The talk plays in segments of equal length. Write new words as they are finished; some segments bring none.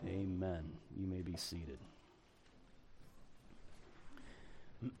Amen. You may be seated.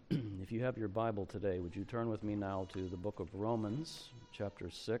 If you have your Bible today, would you turn with me now to the book of Romans, chapter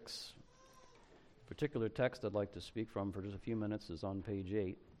 6. The particular text I'd like to speak from for just a few minutes is on page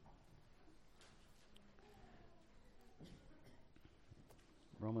 8.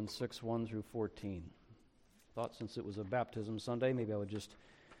 Romans 6, 1 through 14. Thought since it was a baptism Sunday, maybe I would just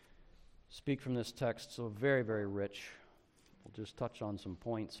speak from this text. So very, very rich. We'll just touch on some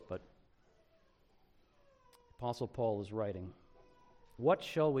points, but Apostle Paul is writing, "What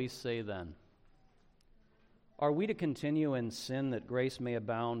shall we say then? Are we to continue in sin that grace may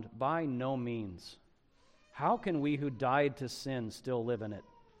abound? By no means. How can we who died to sin still live in it?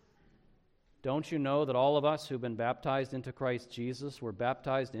 Don't you know that all of us who've been baptized into Christ Jesus were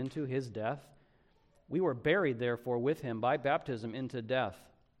baptized into his death? We were buried, therefore, with him by baptism into death,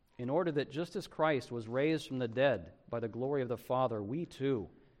 in order that just as Christ was raised from the dead by the glory of the Father, we too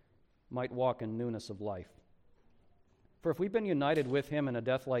might walk in newness of life. For if we've been united with him in a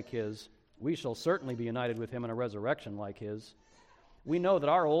death like his, we shall certainly be united with him in a resurrection like his. We know that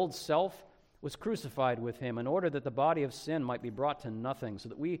our old self was crucified with him in order that the body of sin might be brought to nothing, so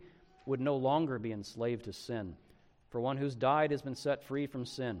that we would no longer be enslaved to sin. For one who's died has been set free from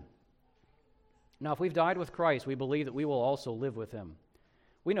sin. Now, if we've died with Christ, we believe that we will also live with him.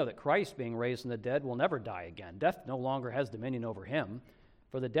 We know that Christ, being raised from the dead, will never die again. Death no longer has dominion over him.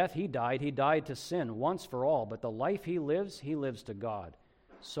 For the death he died to sin once for all, but the life he lives to God.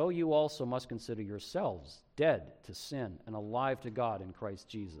 So you also must consider yourselves dead to sin and alive to God in Christ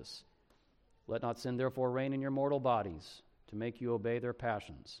Jesus. Let not sin therefore reign in your mortal bodies, to make you obey their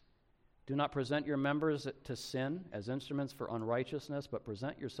passions. Do not present your members to sin as instruments for unrighteousness, but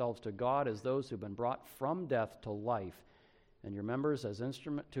present yourselves to God as those who have been brought from death to life, and your members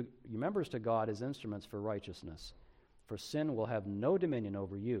to God as instruments for righteousness. For sin will have no dominion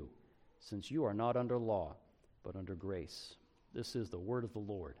over you, since you are not under law, but under grace." This is the word of the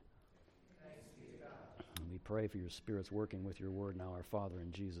Lord. Thanks be to God. And we pray for your Spirit's working with your word now, our Father,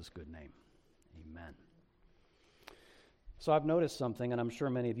 in Jesus' good name. Amen. So I've noticed something, and I'm sure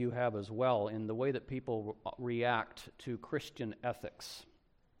many of you have as well, in the way that people react to Christian ethics.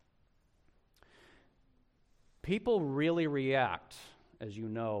 People really react, as you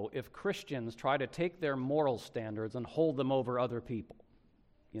know, if Christians try to take their moral standards and hold them over other people.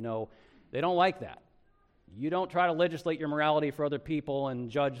 You know, they don't like that. You don't try to legislate your morality for other people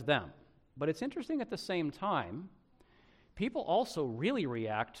and judge them. But it's interesting at the same time, people also really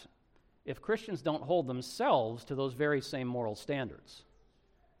react if Christians don't hold themselves to those very same moral standards.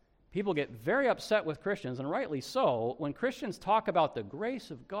 People get very upset with Christians, and rightly so, when Christians talk about the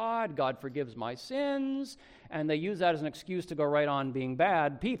grace of God, God forgives my sins, and they use that as an excuse to go right on being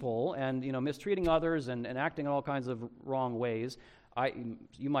bad people and, mistreating others and acting in all kinds of wrong ways.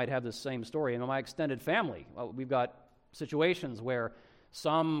 You might have the same story. In my extended family, we've got situations where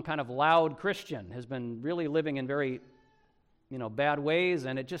some kind of loud Christian has been really living in very, bad ways,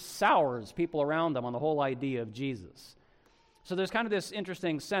 and it just sours people around them on the whole idea of Jesus. So there's kind of this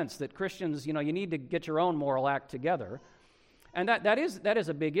interesting sense that Christians, you need to get your own moral act together. And that is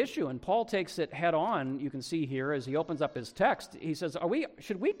a big issue, and Paul takes it head on. You can see here as he opens up his text, he says,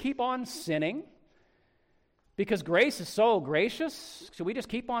 should we keep on sinning? Because grace is so gracious, should we just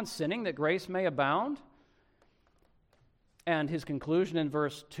keep on sinning that grace may abound? And his conclusion in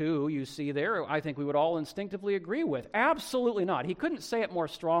verse 2, you see there, I think we would all instinctively agree with. Absolutely not. He couldn't say it more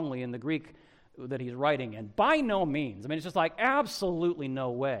strongly in the Greek that he's writing in. By no means. It's just like absolutely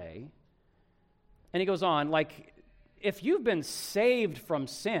no way. And he goes on, if you've been saved from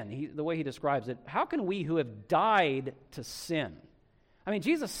sin, the way he describes it, how can we who have died to sin?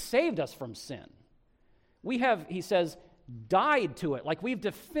 Jesus saved us from sin. We have, he says, died to it. We've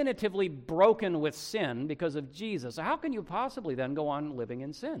definitively broken with sin because of Jesus. So how can you possibly then go on living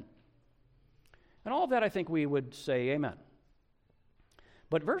in sin? And all of that, I think we would say amen.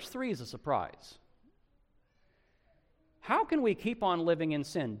 But verse 3 is a surprise. How can we keep on living in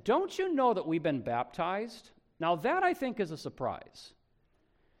sin? Don't you know that we've been baptized? Now that, I think, is a surprise.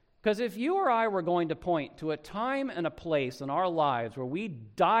 Because if you or I were going to point to a time and a place in our lives where we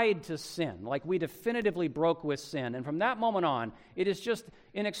died to sin, we definitively broke with sin, and from that moment on, it is just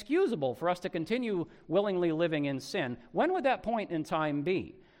inexcusable for us to continue willingly living in sin, when would that point in time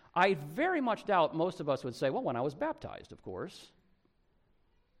be? I very much doubt most of us would say, well, when I was baptized, of course.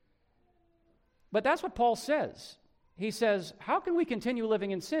 But that's what Paul says. He says, how can we continue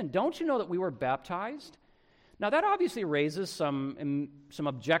living in sin? Don't you know that we were baptized? Now, that obviously raises some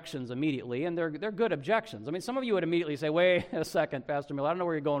objections immediately, and they're good objections. Some of you would immediately say, wait a second, Pastor Miller, I don't know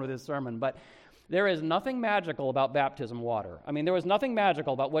where you're going with this sermon, but There is nothing magical about baptism water. I mean, there was nothing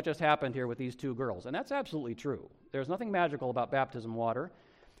magical about what just happened here with these two girls, and that's absolutely true. There's nothing magical about baptism water.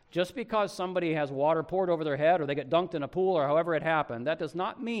 Just because somebody has water poured over their head or they get dunked in a pool or however it happened, that does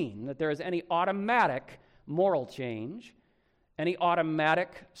not mean that there is any automatic moral change, any automatic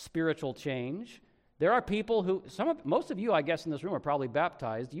spiritual change. There are people who, most of you, I guess, in this room are probably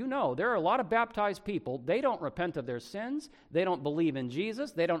baptized. You know, there are a lot of baptized people. They don't repent of their sins. They don't believe in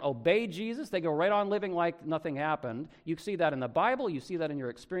Jesus. They don't obey Jesus. They go right on living like nothing happened. You see that in the Bible. You see that in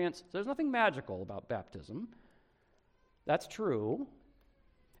your experience. So there's nothing magical about baptism. That's true.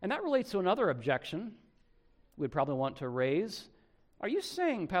 And that relates to another objection we'd probably want to raise. Are you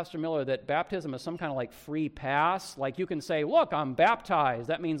saying, Pastor Miller, that baptism is some kind of like free pass? Like you can say, look, I'm baptized.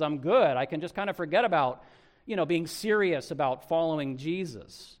 That means I'm good. I can just kind of forget about, being serious about following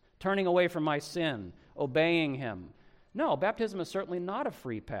Jesus, turning away from my sin, obeying him. No, baptism is certainly not a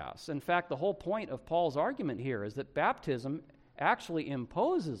free pass. In fact, the whole point of Paul's argument here is that baptism actually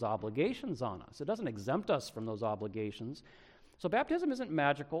imposes obligations on us. It doesn't exempt us from those obligations. So baptism isn't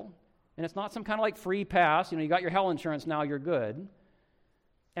magical, and it's not some kind of like free pass. You got your hell insurance, now you're good.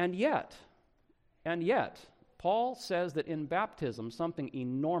 And yet, Paul says that in baptism, something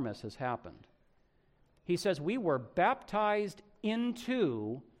enormous has happened. He says we were baptized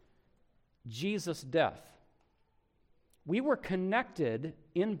into Jesus' death. We were connected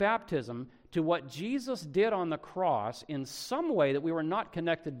in baptism to what Jesus did on the cross in some way that we were not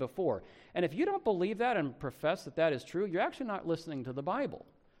connected before. And if you don't believe that and profess that that is true, you're actually not listening to the Bible,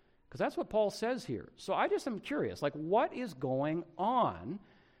 because that's what Paul says here. So I just am curious, what is going on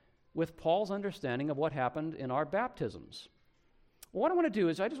with Paul's understanding of what happened in our baptisms? Well, what I want to do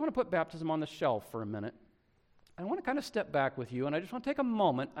is I just want to put baptism on the shelf for a minute. I want to kind of step back with you, and I just want to take a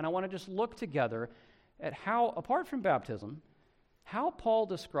moment, and I want to just look together at how, apart from baptism, how Paul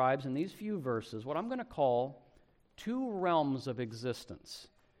describes in these few verses what I'm going to call two realms of existence.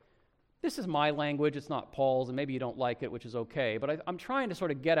 This is my language, it's not Paul's, and maybe you don't like it, which is okay, but I'm trying to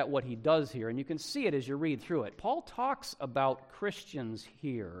sort of get at what he does here, and you can see it as you read through it. Paul talks about Christians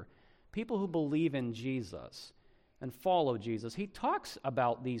here, people who believe in Jesus and follow Jesus. He talks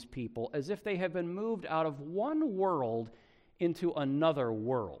about these people as if they have been moved out of one world into another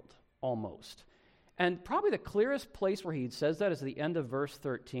world, almost. And probably the clearest place where he says that is the end of verse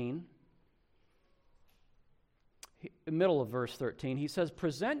 13. Middle of verse 13, he says,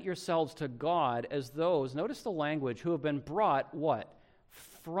 present yourselves to God as those, notice the language, who have been brought, what?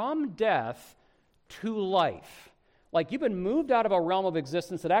 From death to life. Like you've been moved out of a realm of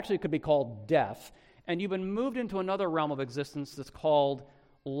existence that actually could be called death, and you've been moved into another realm of existence that's called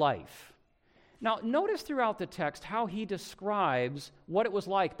life. Now, notice throughout the text how he describes what it was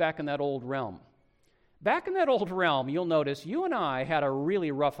like back in that old realm. Back in that old realm, you'll notice you and I had a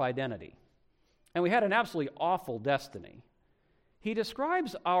really rough identity. And we had an absolutely awful destiny. He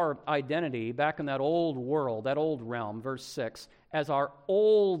describes our identity back in that old world, that old realm, verse 6, as our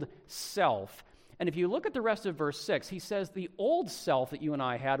old self. And if you look at the rest of verse 6, he says the old self that you and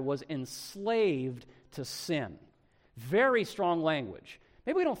I had was enslaved to sin. Very strong language.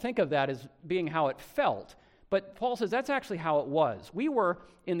 Maybe we don't think of that as being how it felt, but Paul says that's actually how it was. We were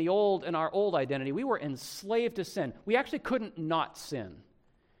in our old identity, we were enslaved to sin. We actually couldn't not sin.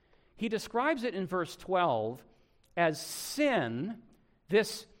 He describes it in verse 12 as sin,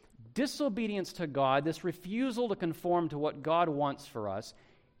 this disobedience to God, this refusal to conform to what God wants for us.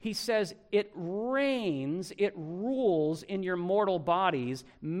 He says it reigns, it rules in your mortal bodies,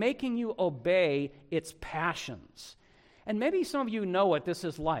 making you obey its passions. And maybe some of you know what this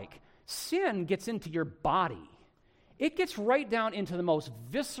is like. Sin gets into your body. It gets right down into the most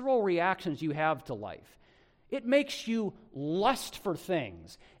visceral reactions you have to life. It makes you lust for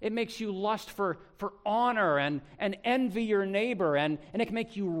things. It makes you lust for honor and envy your neighbor. And it can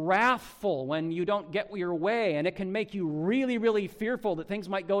make you wrathful when you don't get your way. And it can make you really, really fearful that things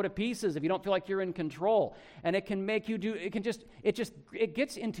might go to pieces if you don't feel like you're in control. And it can make you it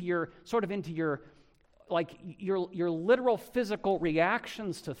gets into your literal physical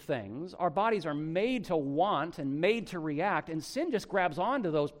reactions to things. Our bodies are made to want and made to react, and sin just grabs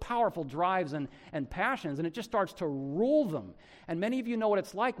onto those powerful drives and passions, and it just starts to rule them. And many of you know what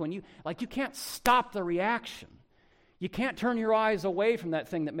it's like when you can't stop the reaction. You can't turn your eyes away from that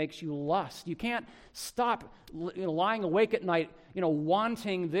thing that makes you lust. You can't stop lying awake at night,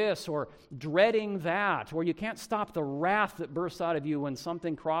 wanting this or dreading that, or you can't stop the wrath that bursts out of you when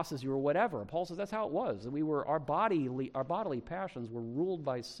something crosses you or whatever. Paul says that's how it was. Our bodily passions were ruled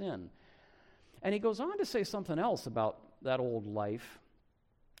by sin. And he goes on to say something else about that old life,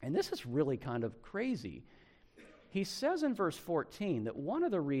 and this is really kind of crazy. He says in verse 14 that one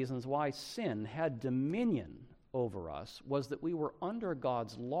of the reasons why sin had dominion over us was that we were under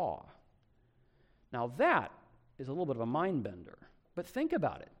God's law. Now that is a little bit of a mind bender, but think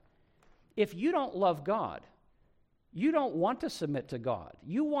about it. If you don't love God, you don't want to submit to God.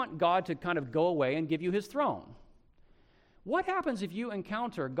 You want God to kind of go away and give you his throne. What happens if you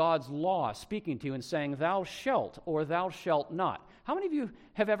encounter God's law speaking to you and saying, thou shalt or thou shalt not? How many of you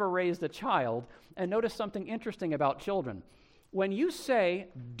have ever raised a child and noticed something interesting about children? When you say,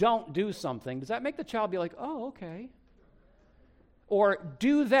 don't do something, does that make the child be like, oh, okay? Or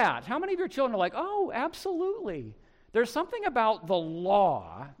do that? How many of your children are like, oh, absolutely? There's something about the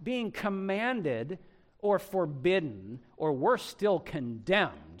law being commanded or forbidden, or worse still,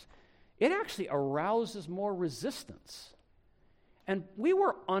 condemned. It actually arouses more resistance. And we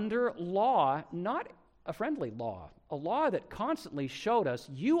were under law, not a friendly law, a law that constantly showed us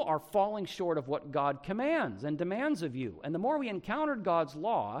you are falling short of what God commands and demands of you. And the more we encountered God's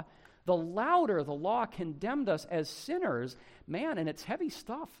law, the louder the law condemned us as sinners. Man, and it's heavy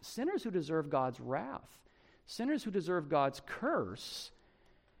stuff. Sinners who deserve God's wrath. Sinners who deserve God's curse.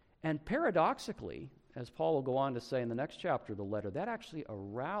 And paradoxically, as Paul will go on to say in the next chapter of the letter, that actually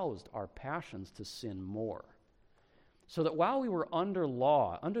aroused our passions to sin more. So that while we were under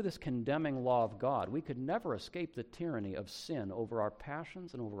law, under this condemning law of God, we could never escape the tyranny of sin over our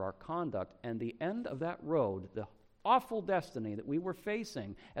passions and over our conduct. And the end of that road, the awful destiny that we were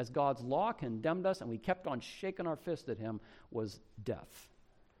facing as God's law condemned us and we kept on shaking our fist at him, was death.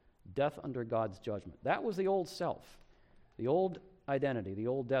 Death under God's judgment. That was the old self, the old identity, the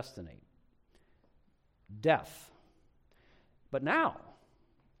old destiny. Death. But now,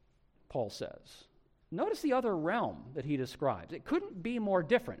 Paul says, notice the other realm that he describes. It couldn't be more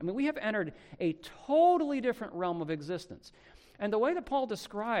different. I mean, we have entered a totally different realm of existence. And the way that Paul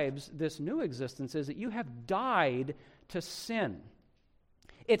describes this new existence is that you have died to sin.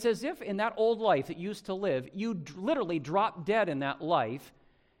 It's as if in that old life that you used to live, you literally dropped dead in that life.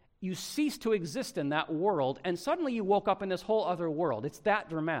 You ceased to exist in that world, and suddenly you woke up in this whole other world. It's that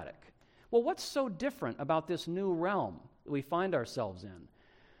dramatic. Well, what's so different about this new realm that we find ourselves in?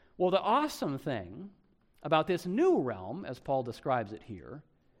 Well, the awesome thing about this new realm, as Paul describes it here,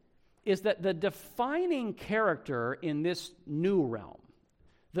 is that the defining character in this new realm,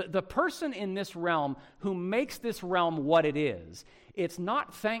 the person in this realm who makes this realm what it is, it's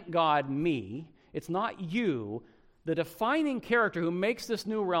not, thank God, me, it's not you. The defining character who makes this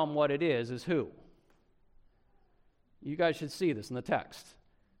new realm what it is who? You guys should see this in the text.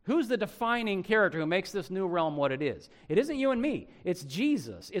 Who's the defining character who makes this new realm what it is? It isn't you and me. It's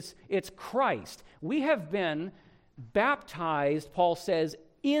Jesus. It's Christ. We have been baptized, Paul says,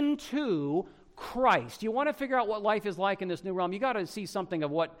 into Christ. You want to figure out what life is like in this new realm, you got to see something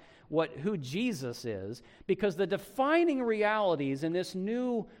of who Jesus is, because the defining realities in this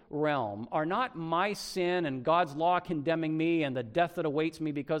new realm are not my sin and God's law condemning me and the death that awaits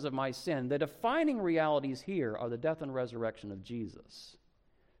me because of my sin. The defining realities here are the death and resurrection of Jesus.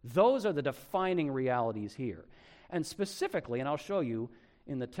 Those are the defining realities here. And specifically, and I'll show you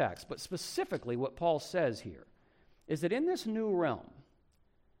in the text, but specifically what Paul says here is that in this new realm,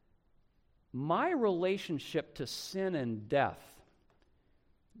 my relationship to sin and death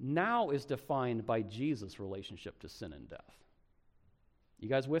now is defined by Jesus' relationship to sin and death. You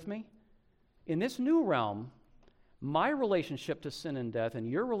guys with me? In this new realm, my relationship to sin and death and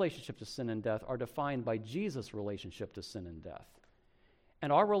your relationship to sin and death are defined by Jesus' relationship to sin and death.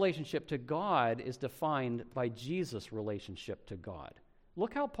 And our relationship to God is defined by Jesus' relationship to God.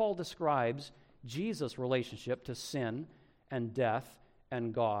 Look how Paul describes Jesus' relationship to sin and death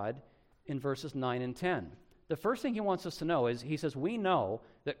and God in verses 9 and 10. The first thing he wants us to know is, he says, we know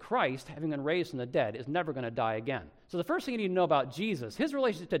that Christ, having been raised from the dead, is never going to die again. So the first thing you need to know about Jesus, his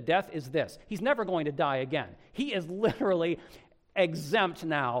relationship to death is this. He's never going to die again. He is literally exempt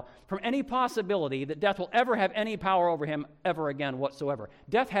now from any possibility that death will ever have any power over him ever again whatsoever.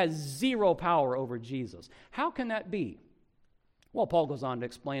 Death has zero power over Jesus. How can that be? Well, Paul goes on to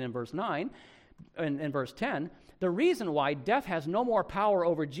explain in verse 9, in verse 10, the reason why death has no more power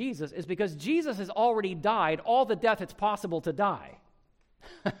over Jesus is because Jesus has already died all the death it's possible to die.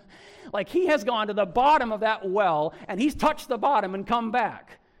 Like he has gone to the bottom of that well, and he's touched the bottom and come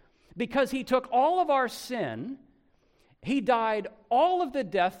back. Because he took all of our sin, he died all of the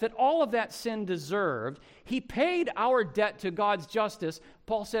death that all of that sin deserved. He paid our debt to God's justice,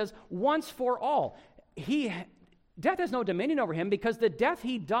 Paul says, once for all. Death has no dominion over him because the death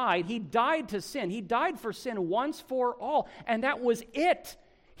he died to sin. He died for sin once for all, and that was it.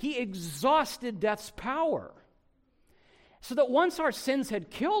 He exhausted death's power. So that once our sins had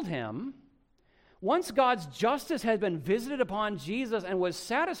killed him, Once God's justice has been visited upon Jesus and was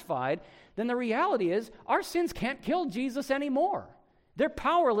satisfied, then the reality is our sins can't kill Jesus anymore. They're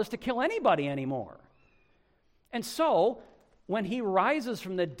powerless to kill anybody anymore. And so, when he rises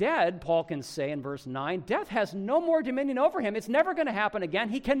from the dead, Paul can say in verse 9, death has no more dominion over him. It's never going to happen again.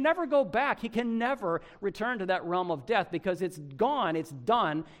 He can never go back. He can never return to that realm of death because it's gone, it's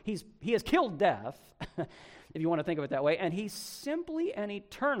done. He has killed death, if you want to think of it that way, and he simply and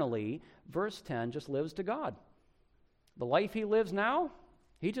eternally, verse 10, just lives to God. The life he lives now,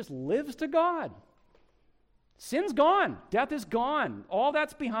 he just lives to God. Sin's gone. Death is gone. All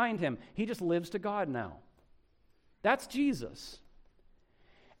that's behind him. He just lives to God now. That's Jesus.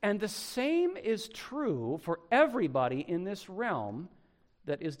 And the same is true for everybody in this realm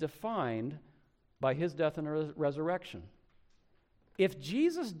that is defined by his death and resurrection. If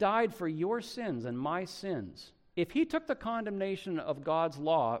Jesus died for your sins and my sins, if he took the condemnation of God's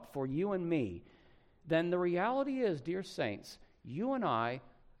law for you and me, then the reality is, dear saints, you and I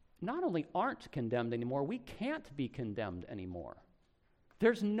not only aren't condemned anymore, we can't be condemned anymore.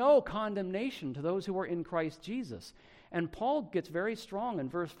 There's no condemnation to those who are in Christ Jesus. And Paul gets very strong in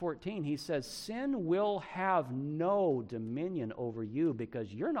verse 14. He says, sin will have no dominion over you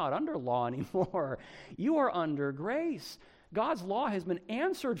because you're not under law anymore. You are under grace. God's law has been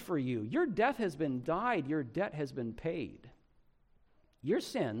answered for you. Your death has been died. Your debt has been paid. Your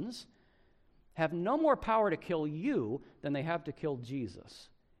sins have no more power to kill you than they have to kill Jesus.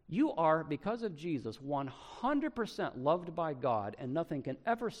 You are, because of Jesus, 100% loved by God, and nothing can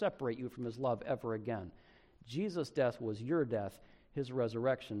ever separate you from his love ever again. Jesus' death was your death. His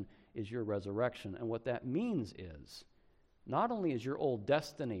resurrection is your resurrection. And what that means is, not only is your old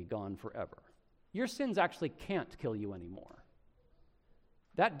destiny gone forever, your sins actually can't kill you anymore.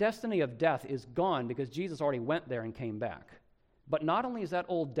 That destiny of death is gone because Jesus already went there and came back. But not only is that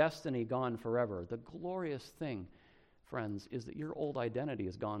old destiny gone forever, the glorious thing, friends, is that your old identity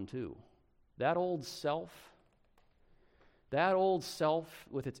is gone too. That old self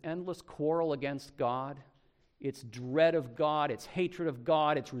with its endless quarrel against God, its dread of God, its hatred of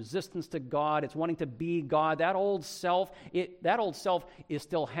God, its resistance to God, its wanting to be God, that old self is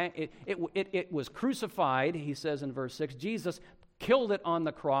still, it was crucified, he says in verse 6. Jesus killed it on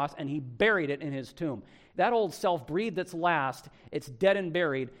the cross, and he buried it in his tomb. That old self breathed its last. It's dead and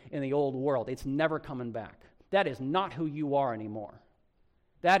buried in the old world. It's never coming back. That is not who you are anymore.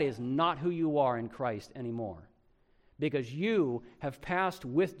 That is not who you are in Christ anymore. Because you have passed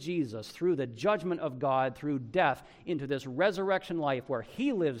with Jesus through the judgment of God, through death, into this resurrection life where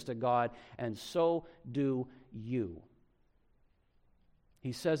he lives to God, and so do you.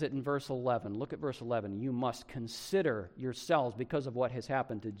 He says it in verse 11. Look at verse 11. You must consider yourselves, because of what has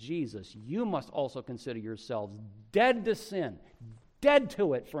happened to Jesus, you must also consider yourselves dead to sin, dead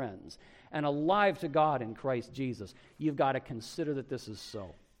to it, friends, and alive to God in Christ Jesus. You've got to consider that this is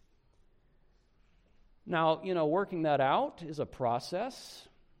so. Now, working that out is a process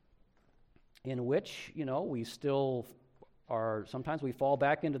in which, we still are, sometimes we fall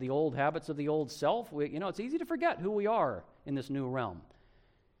back into the old habits of the old self. It's easy to forget who we are in this new realm.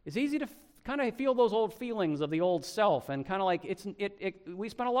 It's easy to kind of feel those old feelings of the old self, and kind of like we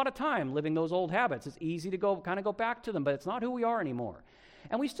spend a lot of time living those old habits. It's easy to go back to them, but it's not who we are anymore.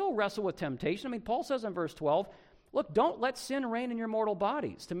 And we still wrestle with temptation. Paul says in verse 12, look, don't let sin reign in your mortal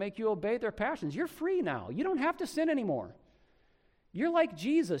bodies to make you obey their passions. You're free now. You don't have to sin anymore. You're like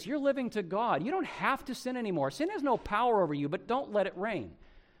Jesus. You're living to God. You don't have to sin anymore. Sin has no power over you, but don't let it reign.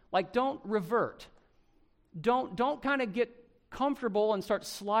 Don't revert. Don't kind of get comfortable and start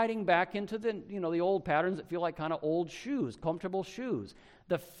sliding back into the old patterns that feel like kind of old shoes, comfortable shoes.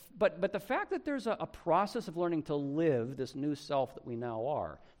 But the fact that there's a process of learning to live this new self that we now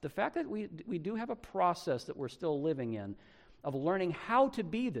are, the fact that we do have a process that we're still living in of learning how to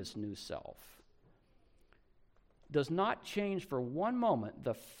be this new self, does not change for one moment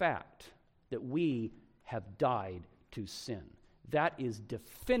the fact that we have died to sin. That is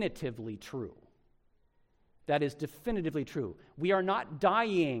definitively true. That is definitively true. We are not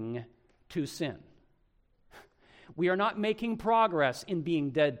dying to sin. We are not making progress in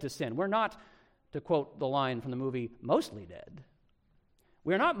being dead to sin. We're not, to quote the line from the movie, mostly dead.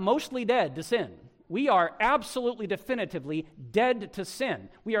 We're not mostly dead to sin. We are absolutely definitively dead to sin.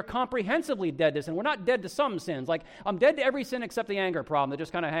 We are comprehensively dead to sin. We're not dead to some sins. Like, I'm dead to every sin except the anger problem that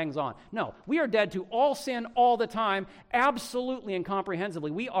just kind of hangs on. No, we are dead to all sin all the time, absolutely and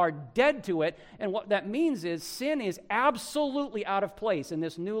comprehensively. We are dead to it, and what that means is sin is absolutely out of place in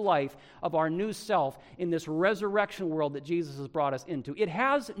this new life of our new self, in this resurrection world that Jesus has brought us into. It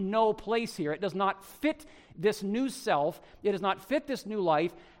has no place here. It does not fit this new self. It does not fit this new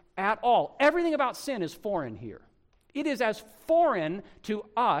life. at all. Everything about sin is foreign here. It is as foreign to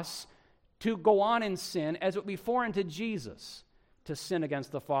us to go on in sin as it would be foreign to Jesus to sin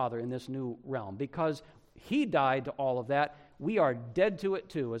against the Father in this new realm. Because he died to all of that, we are dead to it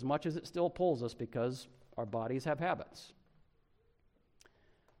too, as much as it still pulls us because our bodies have habits.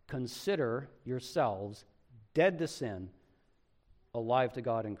 Consider yourselves dead to sin, alive to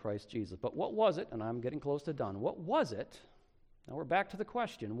God in Christ Jesus. But what was it, and I'm getting close to done, what was it, now we're back to the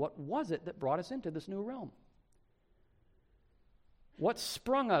question, what was it that brought us into this new realm? What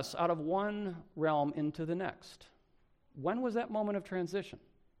sprung us out of one realm into the next? When was that moment of transition?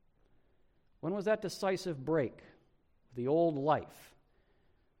 When was that decisive break? The old life,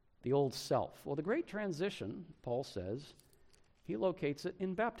 the old self. Well, the great transition, Paul says, he locates it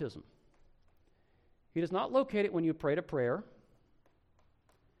in baptism. He does not locate it when you prayed a prayer.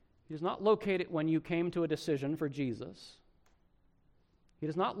 He does not locate it when you came to a decision for Jesus. He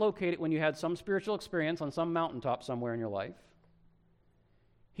does not locate it when you had some spiritual experience on some mountaintop somewhere in your life.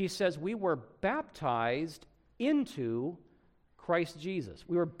 He says we were baptized into Christ Jesus.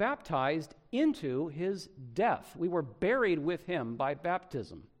 We were baptized into his death. We were buried with him by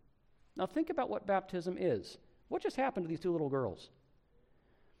baptism. Now think about what baptism is. What just happened to these two little girls?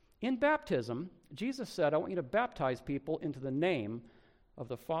 In baptism, Jesus said, I want you to baptize people into the name of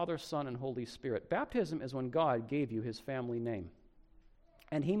the Father, Son, and Holy Spirit. Baptism is when God gave you his family name.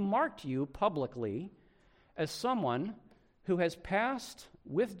 And he marked you publicly as someone who has passed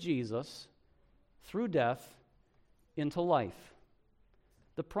with Jesus through death into life.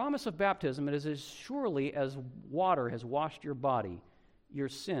 The promise of baptism is as surely as water has washed your body, your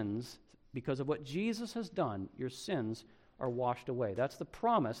sins, because of what Jesus has done, your sins are washed away. That's the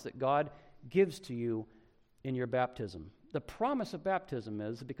promise that God gives to you in your baptism. The promise of baptism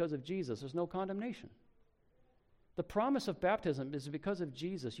is because of Jesus, there's no condemnation. The promise of baptism is because of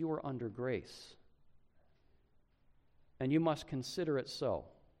Jesus, you are under grace. And you must consider it so.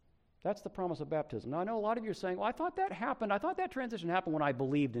 That's the promise of baptism. Now, I know a lot of you are saying, well, I thought that happened. I thought that transition happened when I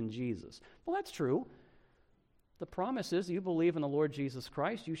believed in Jesus. Well, that's true. The promise is you believe in the Lord Jesus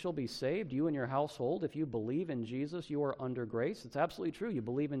Christ, you shall be saved, you and your household. If you believe in Jesus, you are under grace. It's absolutely true. You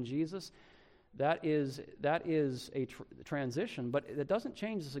believe in Jesus, that is a transition, but it doesn't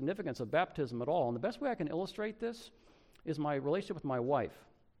change the significance of baptism at all. And the best way I can illustrate this is my relationship with my wife.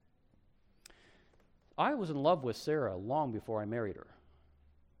 I was in love with Sarah long before I married her.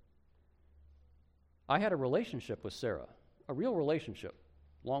 I had a relationship with Sarah, a real relationship,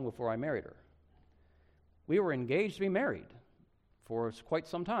 long before I married her. We were engaged to be married for quite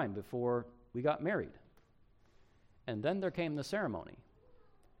some time before we got married. And then there came the ceremony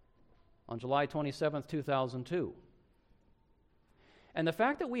on July 27th, 2002. And the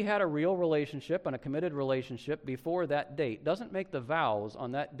fact that we had a real relationship and a committed relationship before that date doesn't make the vows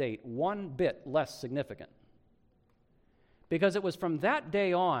on that date one bit less significant. Because it was from that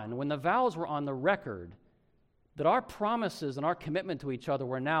day on, when the vows were on the record, that our promises and our commitment to each other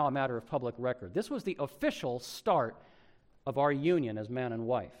were now a matter of public record. This was the official start of our union as man and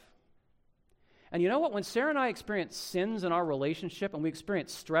wife. And you know what? When Sarah and I experience sins in our relationship and we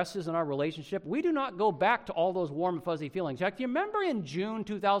experience stresses in our relationship, we do not go back to all those warm and fuzzy feelings. Jack, do you remember in June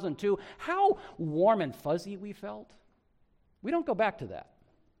 2002 how warm and fuzzy we felt? We don't go back to that.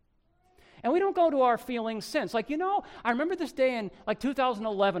 And we don't go to our feelings since. Like, I remember this day in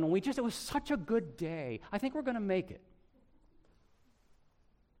 2011 when it was such a good day. I think we're going to make it.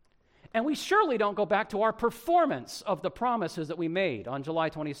 And we surely don't go back to our performance of the promises that we made on July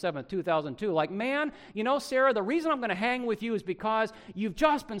 27th, 2002. Like, man, Sarah, the reason I'm going to hang with you is because you've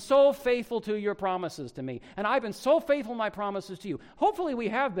just been so faithful to your promises to me. And I've been so faithful in my promises to you. Hopefully we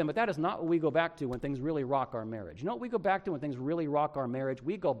have been, but that is not what we go back to when things really rock our marriage. You know what we go back to when things really rock our marriage?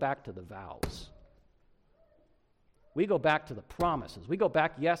 We go back to the vows. We go back to the promises. We go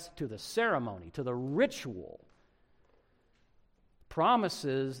back, yes, to the ceremony, to the ritual.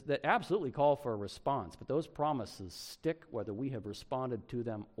 Promises that absolutely call for a response, but those promises stick whether we have responded to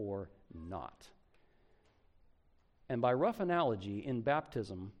them or not. And by rough analogy, in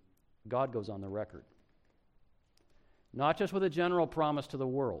baptism, God goes on the record. Not just with a general promise to the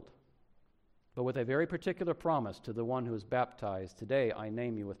world, but with a very particular promise to the one who is baptized. Today I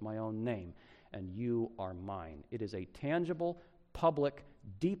name you with my own name, and you are mine. It is a tangible, public,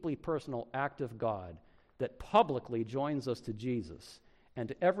 deeply personal act of God that publicly joins us to Jesus and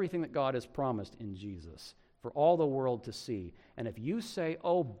to everything that God has promised in Jesus for all the world to see. And if you say,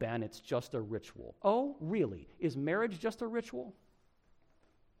 oh, Ben, it's just a ritual. Oh, really? Is marriage just a ritual?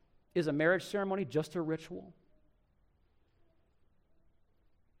 Is a marriage ceremony just a ritual?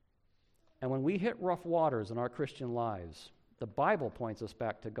 And when we hit rough waters in our Christian lives, The Bible points us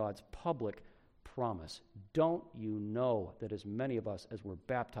back to God's public promise. Don't you know that as many of us as were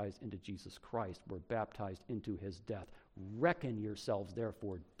baptized into Jesus Christ were baptized into his death? Reckon yourselves,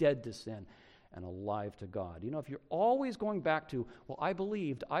 therefore, dead to sin and alive to God. You know, if you're always going back to, well, I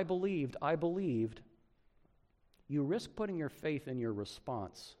believed, you risk putting your faith in your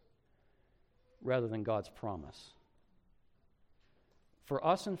response rather than God's promise. For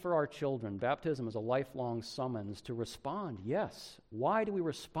us and for our children, baptism is a lifelong summons to respond, yes. Why do we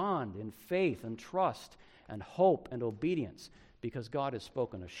respond in faith and trust and hope and obedience? Because God has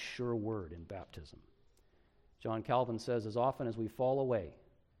spoken a sure word in baptism. John Calvin says, as often as we fall away,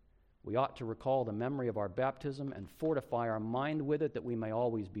 we ought to recall the memory of our baptism and fortify our mind with it that we may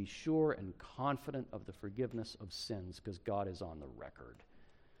always be sure and confident of the forgiveness of sins, because God is on the record.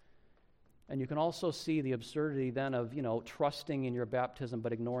 And you can also see the absurdity then of, trusting in your baptism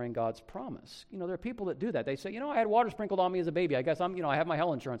but ignoring God's promise. There are people that do that. They say, I had water sprinkled on me as a baby. I guess I have my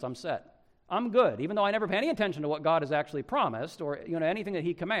health insurance. I'm set. I'm good. Even though I never pay any attention to what God has actually promised or, anything that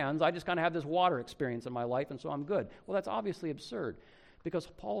he commands, I just kind of have this water experience in my life, and so I'm good. Well, that's obviously absurd, because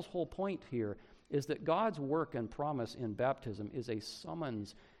Paul's whole point here is that God's work and promise in baptism is a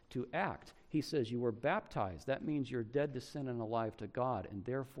summons to act. He says you were baptized. That means you're dead to sin and alive to God, and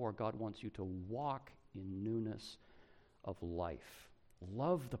therefore God wants you to walk in newness of life.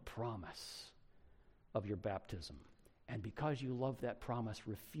 Love the promise of your baptism. And because you love that promise,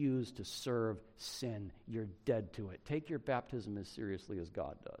 refuse to serve sin. You're dead to it. Take your baptism as seriously as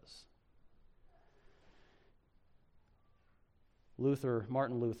God does.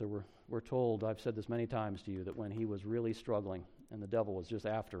 Martin Luther, we're told, I've said this many times to you, that when he was really struggling and the devil was just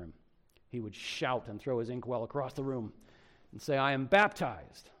after him, he would shout and throw his inkwell across the room and say, I am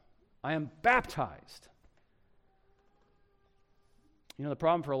baptized. I am baptized. The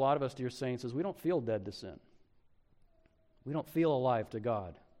problem for a lot of us, dear saints, is we don't feel dead to sin. We don't feel alive to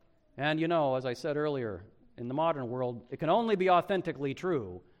God. And as I said earlier, in the modern world, it can only be authentically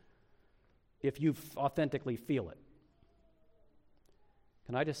true if you authentically feel it.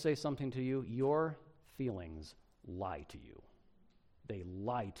 Can I just say something to you? Your feelings lie to you. They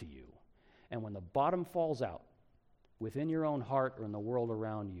lie to you. And when the bottom falls out within your own heart or in the world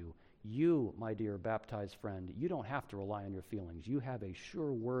around you, you, my dear baptized friend, you don't have to rely on your feelings. You have a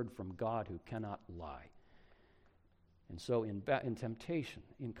sure word from God who cannot lie. And so in temptation,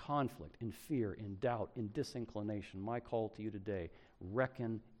 in conflict, in fear, in doubt, in disinclination, my call to you today,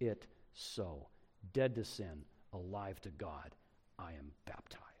 reckon it so. Dead to sin, alive to God. I am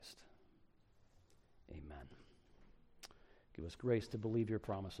baptized. Amen. Give us grace to believe your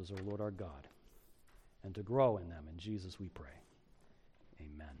promises, O Lord our God, and to grow in them. In Jesus we pray.